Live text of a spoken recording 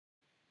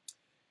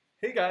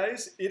Hey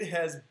guys, it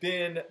has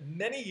been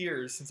many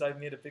years since I've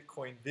made a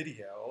Bitcoin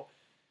video,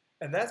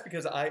 and that's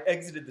because I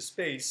exited the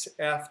space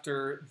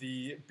after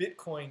the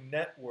Bitcoin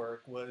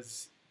network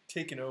was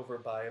taken over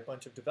by a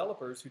bunch of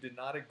developers who did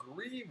not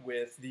agree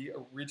with the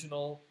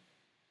original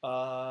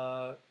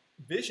uh,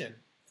 vision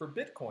for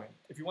Bitcoin.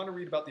 If you want to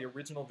read about the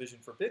original vision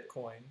for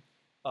Bitcoin,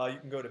 you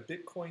can go to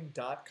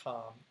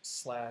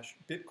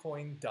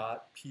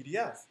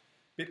bitcoin.com/bitcoin.pdf.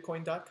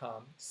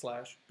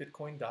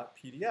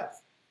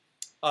 Bitcoin.com/bitcoin.pdf.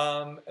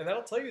 And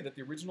that'll tell you that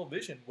the original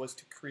vision was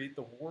to create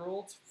the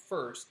world's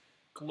first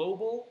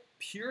global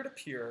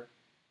peer-to-peer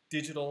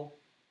digital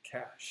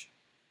cash.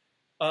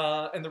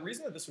 And the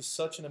reason that this was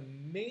such an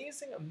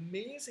amazing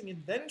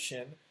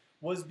invention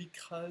was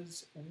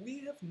because we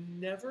have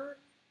never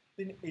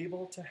been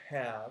able to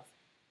have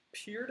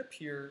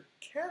peer-to-peer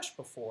cash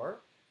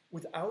before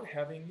without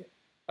having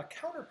a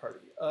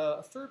counterparty,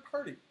 a third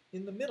party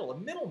in the middle, a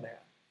middleman,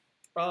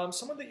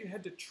 someone that you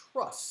had to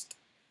trust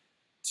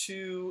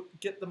to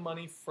get the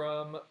money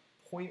from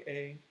point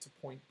A to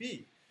point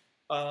B.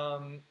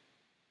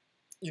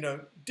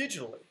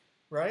 Digitally,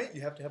 right?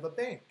 You have to have a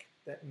bank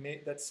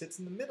that sits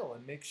in the middle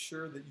and makes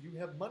sure that you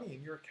have money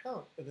in your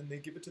account, and then they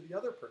give it to the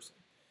other person.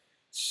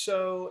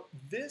 So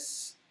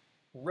this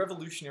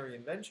revolutionary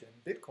invention,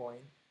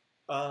 Bitcoin,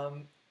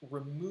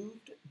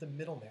 removed the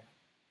middleman.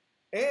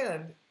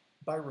 And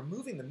by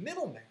removing the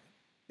middleman,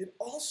 it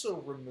also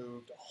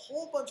removed a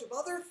whole bunch of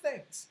other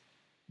things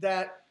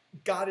that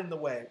got in the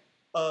way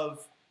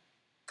of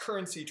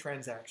currency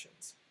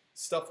transactions.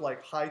 Stuff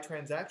like high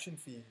transaction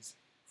fees,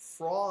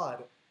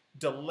 fraud,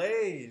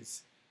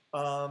 delays,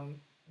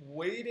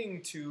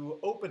 waiting to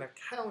open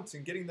accounts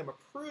and getting them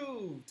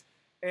approved,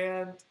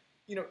 and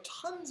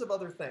tons of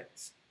other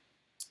things.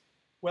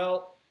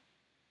 Well,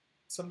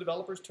 some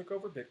developers took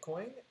over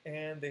Bitcoin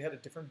and they had a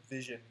different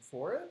vision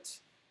for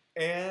it,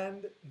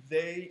 and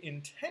they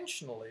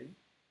intentionally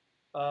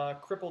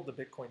crippled the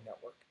Bitcoin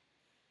network.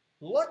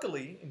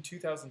 Luckily, in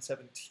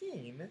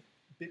 2017,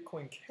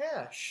 Bitcoin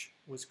Cash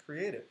was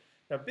created.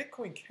 Now,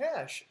 Bitcoin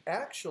Cash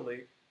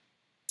actually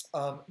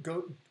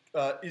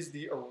is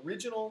the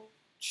original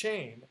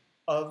chain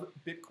of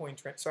Bitcoin.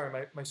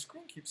 Sorry, my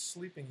screen keeps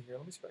sleeping here.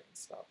 Let me see if I can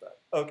stop that.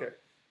 Okay.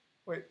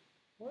 Wait,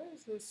 why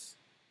is this?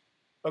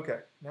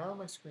 Okay, now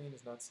my screen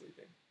is not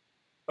sleeping.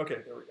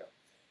 Okay, there we go.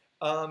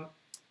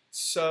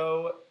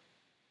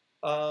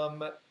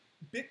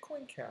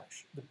 Bitcoin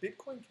Cash, the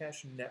Bitcoin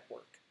Cash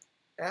network,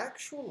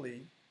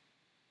 actually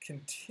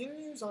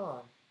continues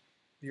on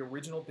the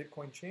original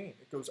Bitcoin chain.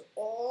 It goes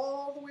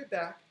all the way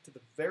back to the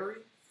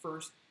very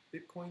first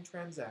Bitcoin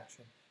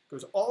transaction. It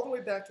goes all the way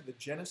back to the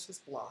Genesis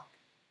block.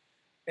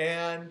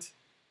 And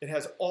it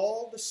has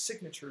all the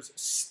signatures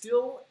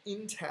still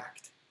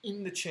intact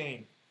in the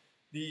chain.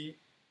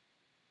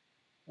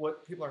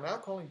 What people are now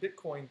calling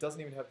Bitcoin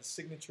doesn't even have the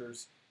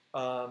signatures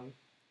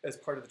as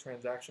part of the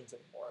transactions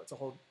anymore. It's a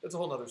whole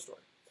other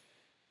story.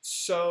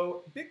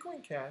 So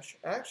Bitcoin Cash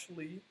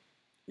actually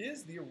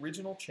is the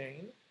original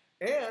chain,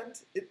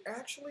 and it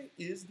actually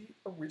is the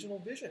original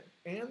vision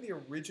and the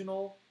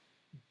original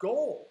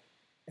goal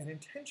and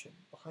intention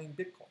behind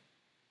Bitcoin.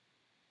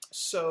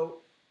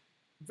 So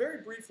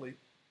very briefly,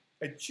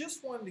 I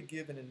just wanted to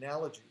give an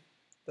analogy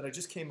that I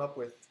just came up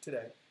with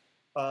today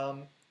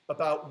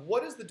about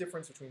what is the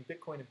difference between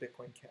Bitcoin and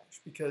Bitcoin Cash.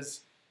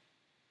 Because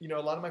a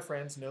lot of my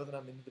friends know that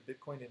I'm into the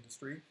Bitcoin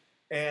industry,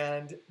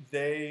 and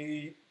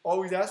they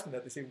always ask me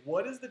that. They say,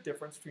 what is the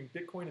difference between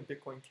Bitcoin and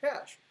Bitcoin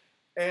Cash?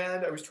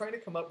 And I was trying to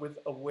come up with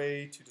a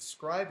way to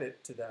describe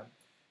it to them.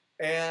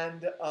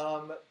 And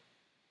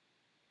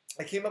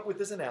I came up with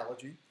this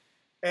analogy.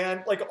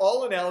 And like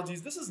all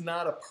analogies, this is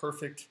not a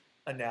perfect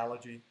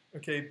analogy,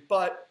 okay?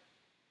 But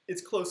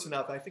it's close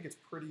enough. I think it's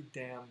pretty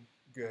damn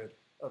good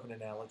of an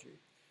analogy.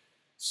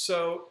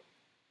 So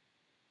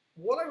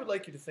what I would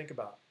like you to think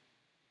about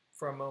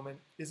for a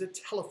moment is a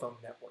telephone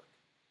network.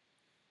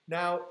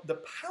 Now, the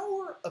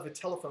power of a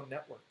telephone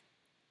network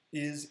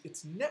is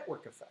its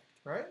network effect,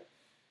 right?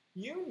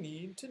 You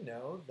need to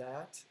know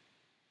that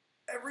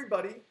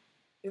everybody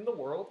in the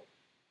world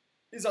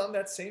is on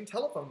that same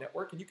telephone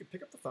network, and you can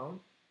pick up the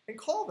phone and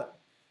call them.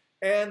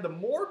 And the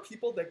more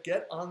people that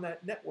get on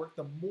that network,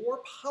 the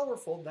more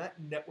powerful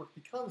that network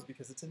becomes,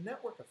 because it's a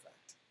network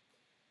effect.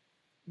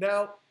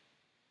 Now,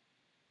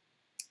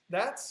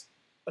 that's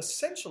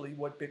essentially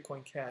what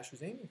Bitcoin Cash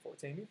is aiming for.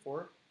 It's aiming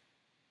for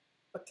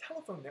a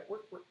telephone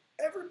network where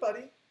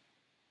everybody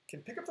can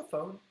pick up the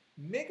phone,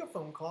 make a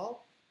phone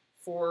call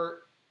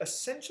for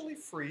essentially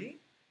free,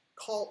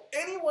 call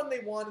anyone they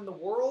want in the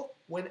world,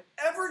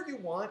 whenever you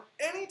want,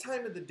 any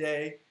time of the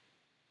day,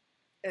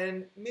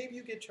 and maybe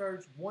you get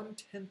charged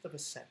 1/10 of a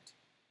cent,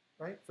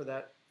 right, for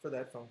that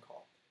phone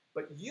call.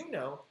 But you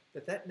know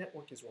that that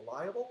network is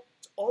reliable.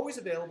 It's always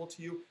available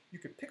to you. You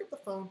could pick up the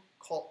phone,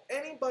 call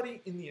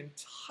anybody in the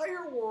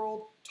entire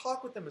world,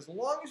 talk with them as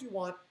long as you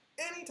want,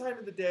 any time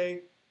of the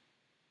day,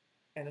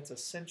 and it's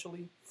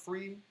essentially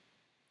free,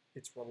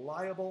 it's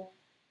reliable,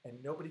 and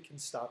nobody can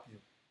stop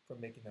you from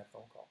making that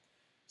phone call.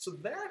 So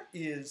that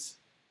is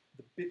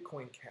the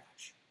Bitcoin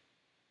Cash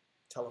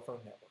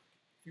telephone network.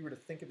 if you were to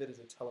think of it as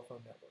a telephone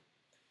network.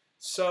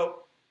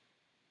 So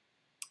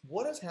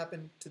what has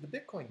happened to the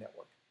Bitcoin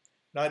network?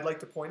 Now, I'd like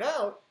to point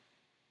out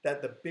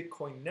that the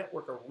Bitcoin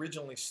network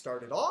originally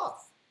started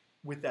off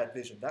with that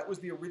vision. That was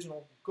the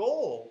original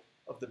goal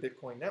of the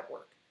Bitcoin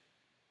network.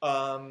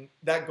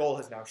 That goal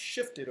has now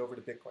shifted over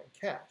to Bitcoin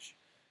Cash.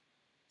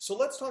 So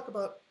let's talk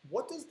about,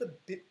 what does the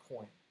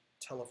Bitcoin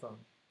telephone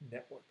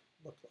network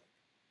look like?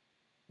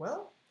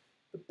 Well,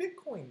 the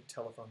Bitcoin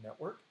telephone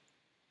network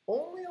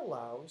only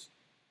allows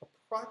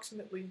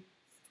approximately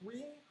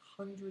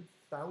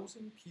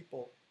 300,000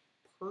 people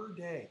per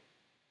day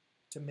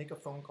to make a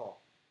phone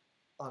call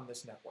on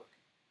this network.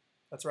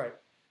 That's right.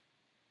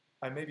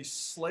 I may be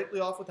slightly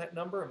off with that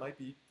number. It might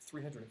be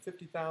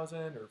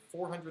 350,000 or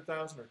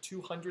 400,000 or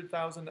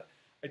 200,000.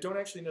 I don't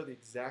actually know the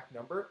exact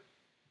number,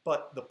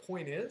 but the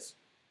point is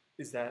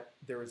that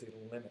there is a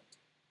limit.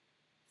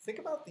 Think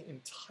about the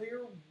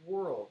entire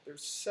world.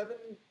 There's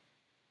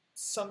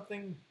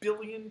 7-something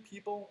billion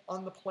people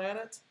on the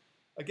planet.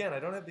 Again,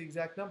 I don't have the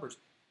exact numbers,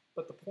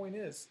 but the point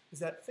is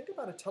that think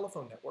about a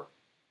telephone network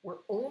where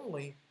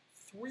only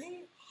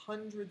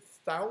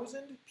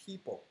 300,000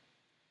 people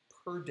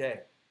per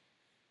day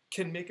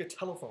can make a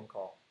telephone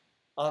call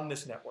on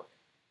this network.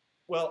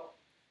 Well,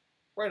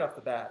 right off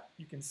the bat,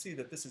 you can see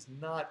that this is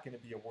not going to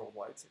be a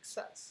worldwide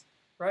success,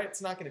 right?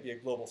 It's not going to be a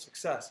global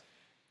success.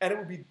 And it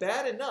would be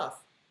bad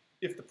enough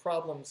if the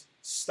problems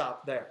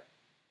stop there.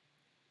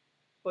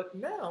 But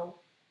now,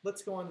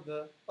 let's go on to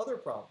the other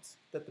problems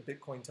that the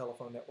Bitcoin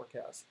telephone network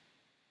has.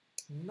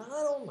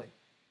 Not only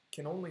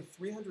can only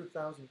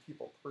 300,000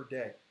 people per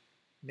day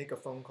make a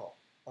phone call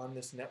on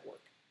this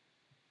network,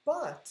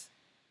 but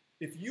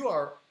if you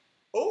are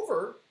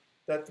over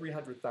that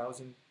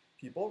 300,000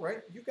 people,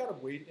 right, you've got to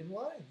wait in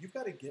line. You've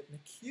got to get in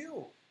a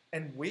queue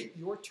and wait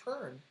your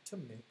turn to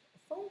make a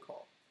phone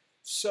call.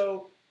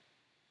 So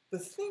the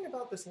thing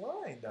about this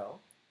line, though,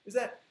 is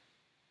that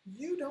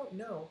you don't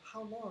know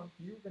how long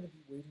you're going to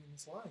be waiting in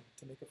this line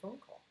to make a phone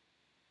call.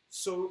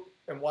 So,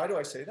 and why do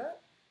I say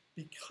that?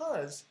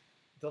 Because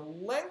the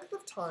length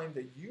of time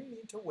that you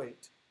need to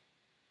wait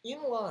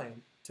in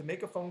line to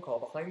make a phone call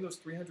behind those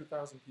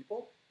 300,000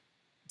 people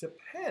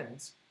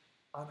depends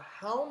on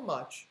how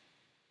much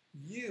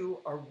you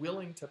are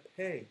willing to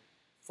pay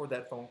for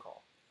that phone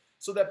call.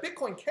 So that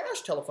Bitcoin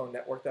Cash telephone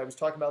network that I was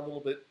talking about a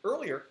little bit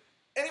earlier,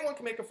 anyone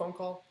can make a phone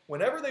call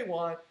whenever they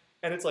want,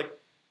 and it's like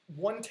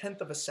 1/10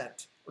 of a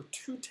cent or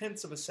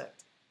 2/10 of a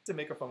cent to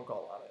make a phone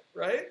call on it,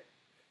 right?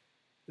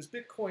 This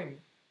Bitcoin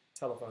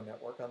telephone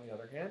network, on the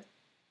other hand,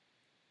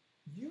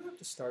 you have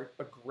to start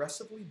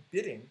aggressively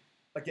bidding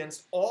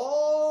against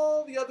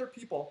all the other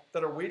people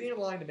that are waiting in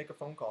line to make a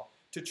phone call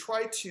to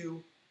try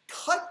to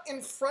cut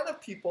in front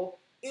of people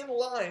in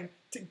line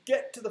to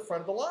get to the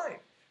front of the line.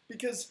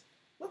 Because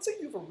let's say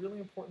you have a really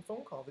important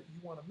phone call that you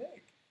want to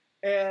make,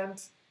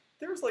 and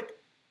there's like,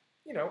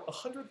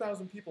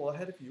 100,000 people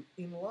ahead of you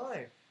in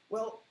line.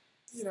 Well,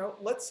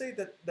 let's say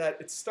that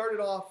it started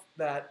off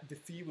that the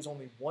fee was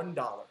only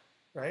 $1,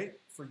 right,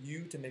 for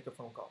you to make a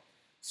phone call.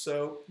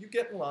 So you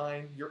get in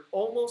line, you're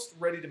almost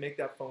ready to make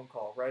that phone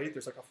call, right?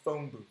 There's like a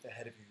phone booth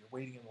ahead of you, you're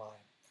waiting in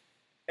line.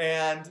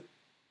 And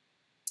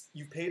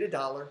you paid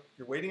 $1,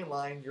 you're waiting in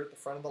line, you're at the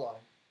front of the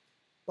line.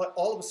 But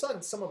all of a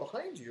sudden, someone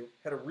behind you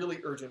had a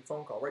really urgent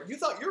phone call, right? You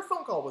thought your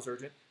phone call was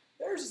urgent,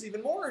 theirs is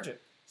even more urgent.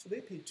 So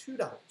they paid $2,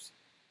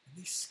 and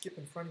they skip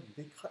in front of you,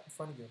 they cut in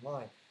front of you in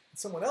line. And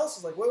someone else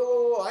is like, whoa,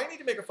 whoa, whoa, I need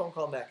to make a phone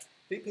call next.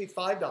 They pay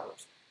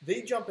 $5,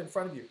 they jump in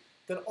front of you.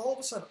 Then all of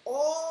a sudden,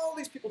 all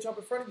these people jump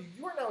in front of you.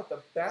 You are now at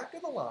the back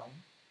of the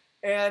line,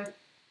 and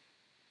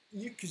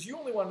because you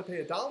only wanted to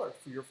pay $1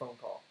 for your phone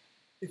call.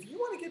 If you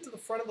want to get to the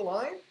front of the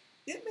line,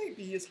 it may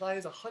be as high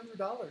as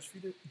 $100 for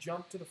you to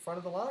jump to the front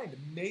of the line to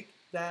make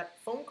that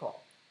phone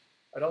call.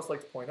 I'd also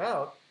like to point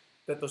out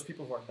that those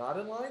people who are not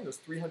in line, those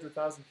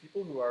 300,000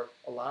 people who are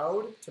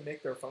allowed to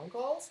make their phone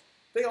calls,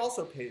 they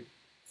also paid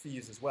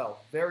fees as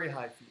well, very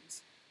high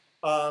fees.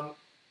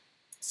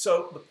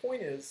 So the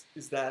point is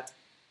that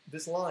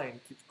this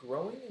line keeps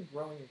growing and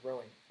growing and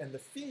growing, and the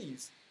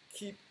fees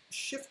keep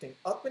shifting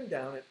up and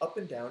down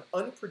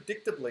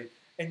unpredictably,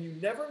 and you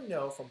never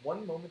know from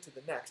one moment to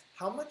the next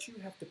how much you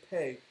have to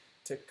pay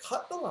to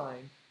cut the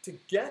line to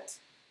get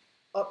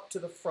up to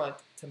the front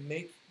to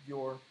make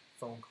your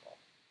phone call.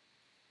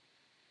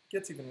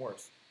 Gets even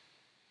worse.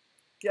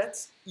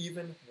 Gets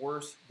even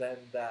worse than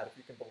that, if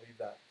you can believe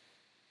that.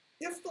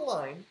 If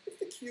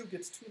the queue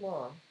gets too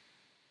long,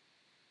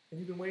 and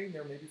you've been waiting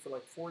there maybe for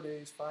like 4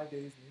 days, 5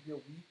 days, maybe a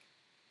week,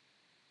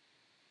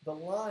 the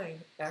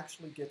line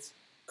actually gets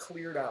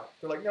cleared out.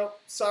 They're like, nope,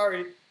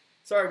 sorry,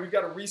 we've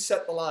got to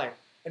reset the line.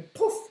 And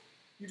poof,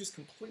 you just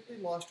completely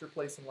lost your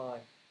place in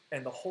line.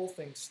 And the whole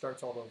thing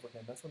starts all over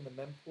again. That's when the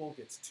mempool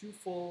gets too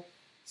full.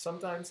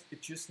 Sometimes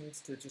it just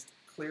needs to just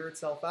clear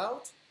itself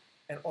out,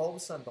 and all of a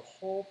sudden the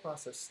whole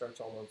process starts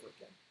all over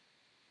again.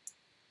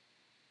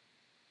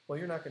 Well,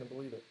 you're not going to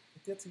believe it.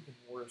 It gets even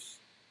worse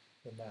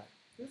than that.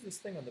 There's this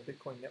thing on the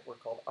Bitcoin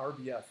network called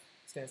RBF,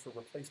 stands for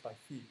replace by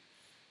fee.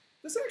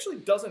 This actually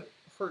doesn't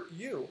hurt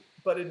you,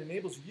 but it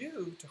enables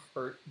you to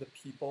hurt the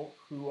people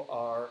who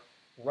are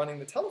running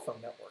the telephone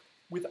network.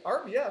 With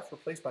RBF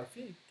replaced by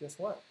fee, guess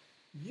what?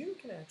 You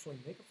can actually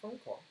make a phone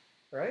call,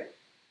 right?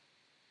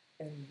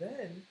 And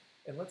then,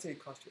 and let's say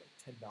it costs you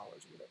like $10 or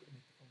whatever to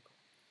make the phone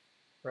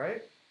call,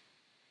 right?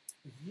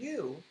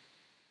 You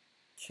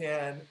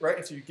can, right?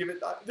 And so you give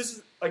it, this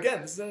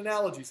is an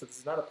analogy, so this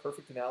is not a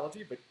perfect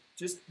analogy, but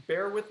just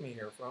bear with me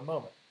here for a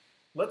moment.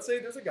 Let's say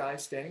there's a guy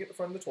standing at the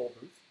front of the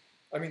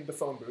the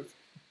phone booth.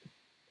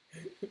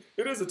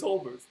 It is a toll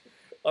booth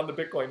on the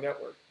Bitcoin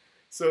network.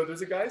 So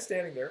there's a guy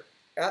standing there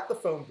at the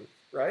phone booth,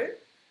 right?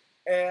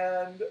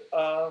 And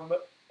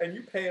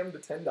you pay him the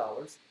 $10,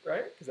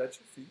 right? Because that's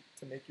your fee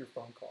to make your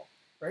phone call,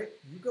 right?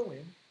 You go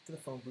in to the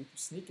phone booth, you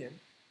sneak in.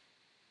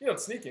 You don't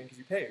sneak in because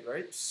you paid,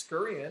 right? You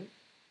scurry in,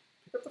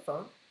 pick up the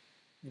phone,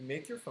 you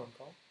make your phone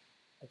call,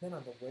 and then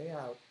on the way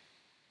out,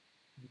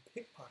 you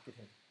pickpocket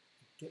him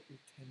and get your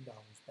 $10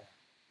 back.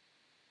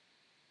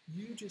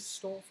 You just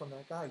stole from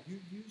that guy. You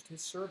used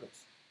his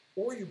service.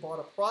 Or you bought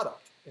a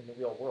product in the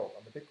real world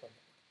on the Bitcoin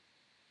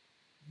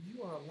network.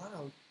 You are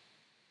allowed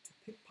to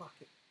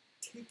pickpocket,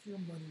 take your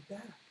money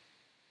back.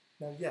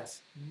 Now,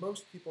 yes,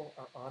 most people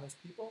are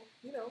honest people.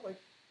 You know, like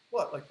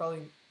what? Like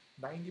probably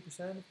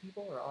 90% of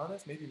people are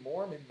honest, maybe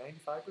more, maybe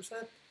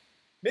 95%,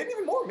 maybe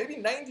even more, maybe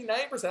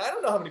 99%. I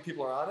don't know how many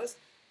people are honest.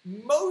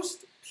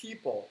 Most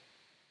people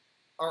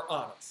are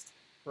honest,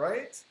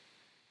 right?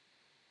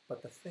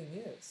 But the thing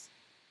is,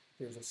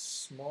 there's a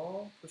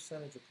small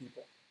percentage of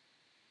people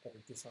that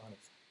are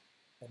dishonest,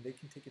 and they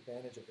can take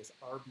advantage of this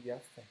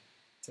RBF thing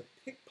to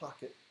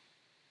pickpocket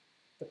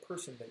the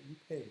person that you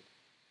paid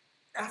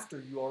after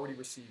you already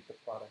received the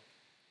product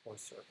or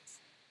service.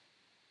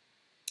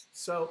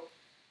 So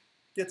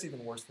it gets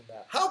even worse than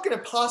that. How can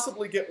it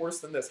possibly get worse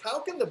than this? How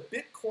can the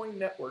Bitcoin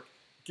network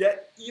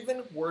get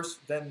even worse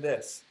than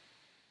this?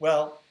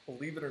 Well,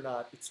 believe it or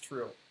not, it's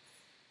true.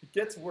 It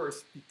gets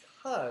worse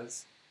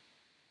because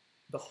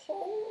the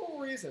whole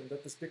reason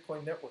that this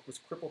Bitcoin network was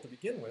crippled to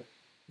begin with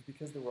is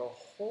because there were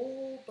a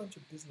whole bunch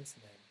of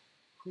businessmen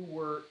who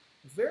were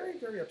very,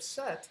 very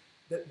upset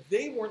that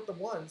they weren't the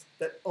ones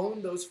that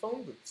owned those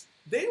phone booths.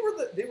 They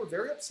were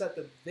very upset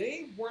that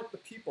they weren't the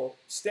people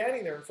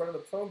standing there in front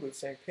of the phone booth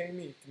saying, pay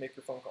me to make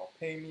your phone call,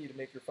 pay me to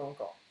make your phone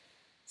call.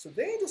 So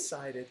they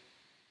decided,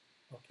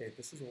 okay,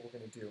 this is what we're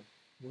going to do.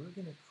 We're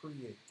going to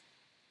create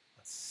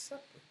a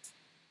separate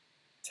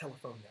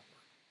telephone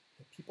network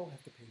that people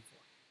have to pay for.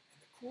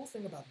 And the cool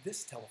thing about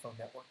this telephone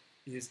network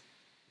is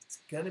it's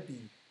going to be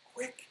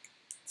quick,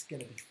 it's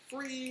going to be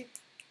free,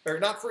 or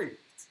not free,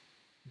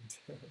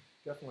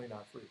 definitely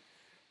not free.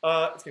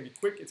 It's going to be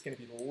quick, it's going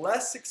to be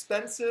less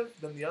expensive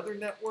than the other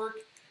network,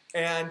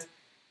 and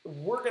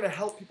we're going to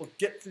help people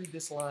get through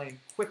this line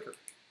quicker.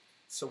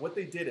 So what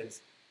they did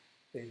is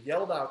they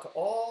yelled out to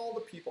all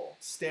the people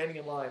standing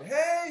in line,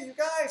 hey, you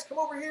guys, come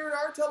over here to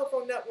our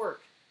telephone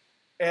network.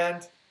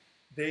 And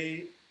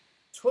they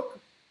took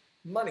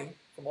money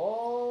from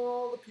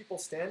all the people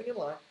standing in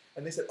line,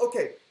 and they said,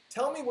 okay,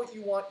 tell me what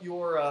you want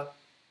your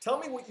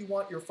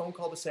phone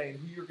call to say and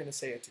who you're going to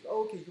say it to.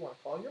 Oh, okay, you want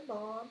to call your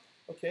mom.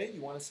 Okay,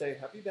 you want to say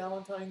Happy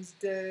Valentine's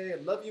Day. I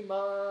love you,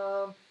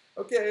 Mom.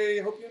 Okay,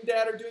 hope you and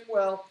Dad are doing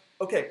well.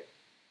 Okay,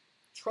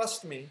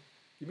 trust me.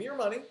 Give me your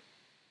money.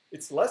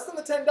 It's less than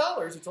the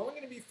 $10. It's only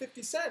going to be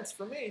 50 cents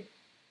for me.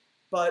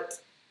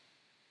 But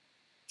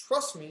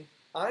trust me,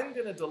 I'm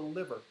going to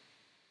deliver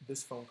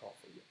this phone call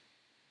for you.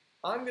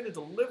 I'm going to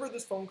deliver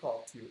this phone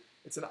call to you.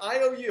 It's an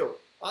IOU.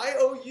 I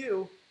owe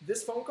you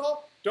this phone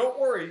call. Don't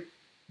worry.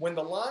 When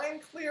the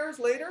line clears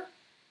later,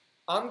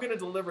 I'm going to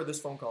deliver this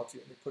phone call to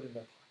you. And they put it in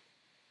their pocket.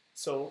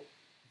 So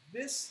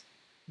this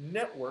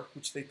network,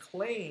 which they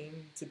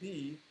claim to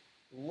be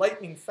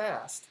lightning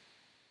fast,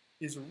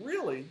 is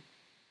really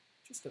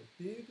just a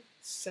big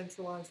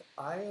centralized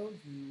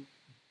IOU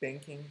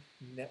banking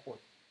network.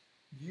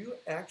 You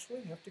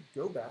actually have to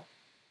go back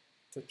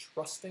to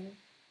trusting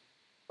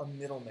a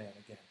middleman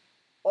again.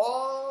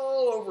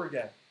 All over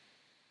again.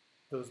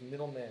 Those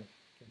middlemen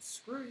can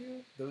screw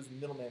you. Those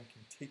middlemen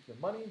can take your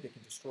money. They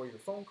can destroy your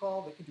phone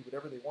call. They can do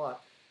whatever they want.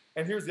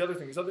 And here's the other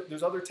thing.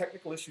 There's other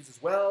technical issues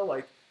as well.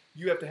 Like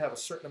you have to have a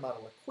certain amount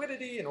of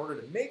liquidity in order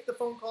to make the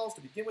phone calls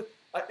to begin with.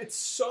 It's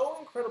so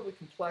incredibly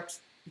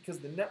complex because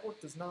the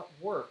network does not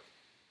work.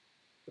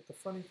 But the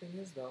funny thing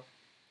is, though,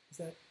 is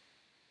that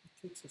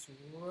it takes us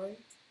right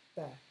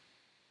back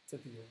to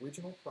the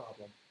original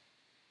problem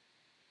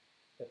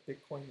that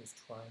Bitcoin was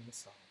trying to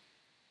solve,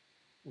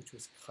 which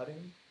was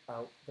cutting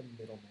out the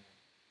middleman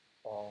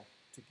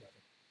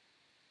altogether.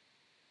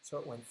 So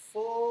it went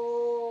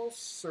full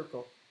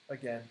circle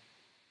again.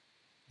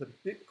 The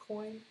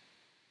Bitcoin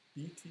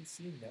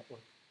BTC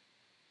network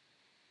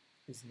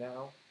is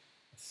now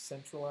a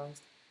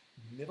centralized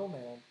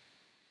middleman,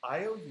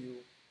 IOU,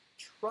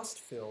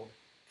 trust-filled,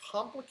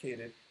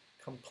 complicated,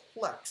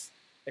 complex,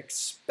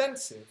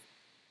 expensive,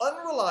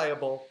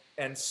 unreliable,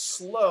 and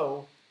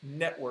slow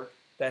network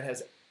that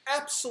has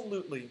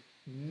absolutely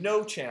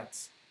no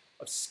chance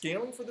of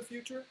scaling for the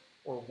future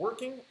or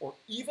working or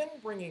even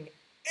bringing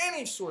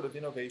any sort of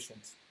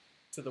innovations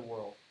to the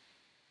world.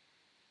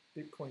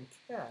 Bitcoin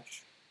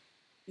Cash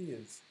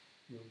is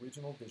the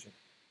original vision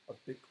of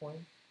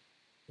Bitcoin.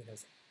 It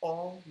has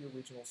all the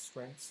original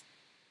strengths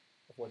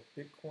of what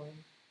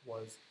Bitcoin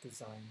was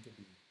designed to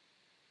be.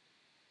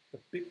 The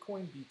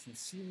Bitcoin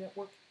BTC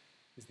network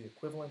is the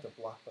equivalent of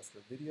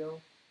Blockbuster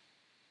video.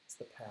 It's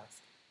the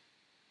past.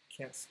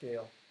 Can't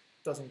scale,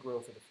 doesn't grow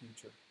for the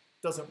future,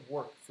 doesn't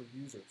work for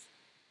users.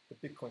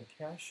 The Bitcoin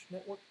Cash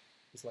network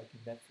is like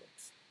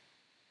Netflix.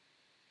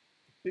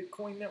 The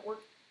Bitcoin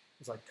network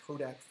is like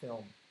Kodak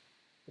film.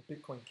 The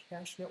Bitcoin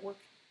Cash network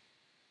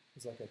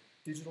is like a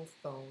digital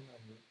phone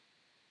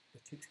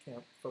that takes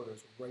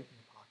photos right in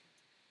your pocket.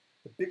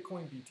 The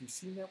Bitcoin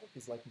BTC network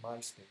is like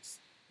MySpace.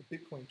 The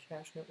Bitcoin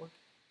Cash network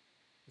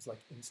is like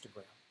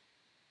Instagram.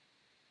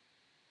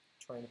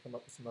 Trying to come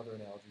up with some other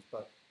analogies,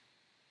 but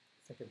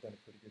I think I've done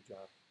a pretty good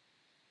job.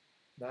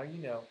 Now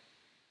you know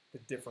the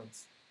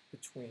difference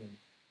between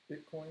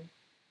Bitcoin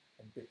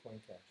and Bitcoin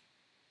Cash.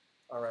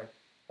 All right,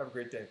 have a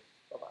great day.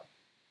 Bye-bye.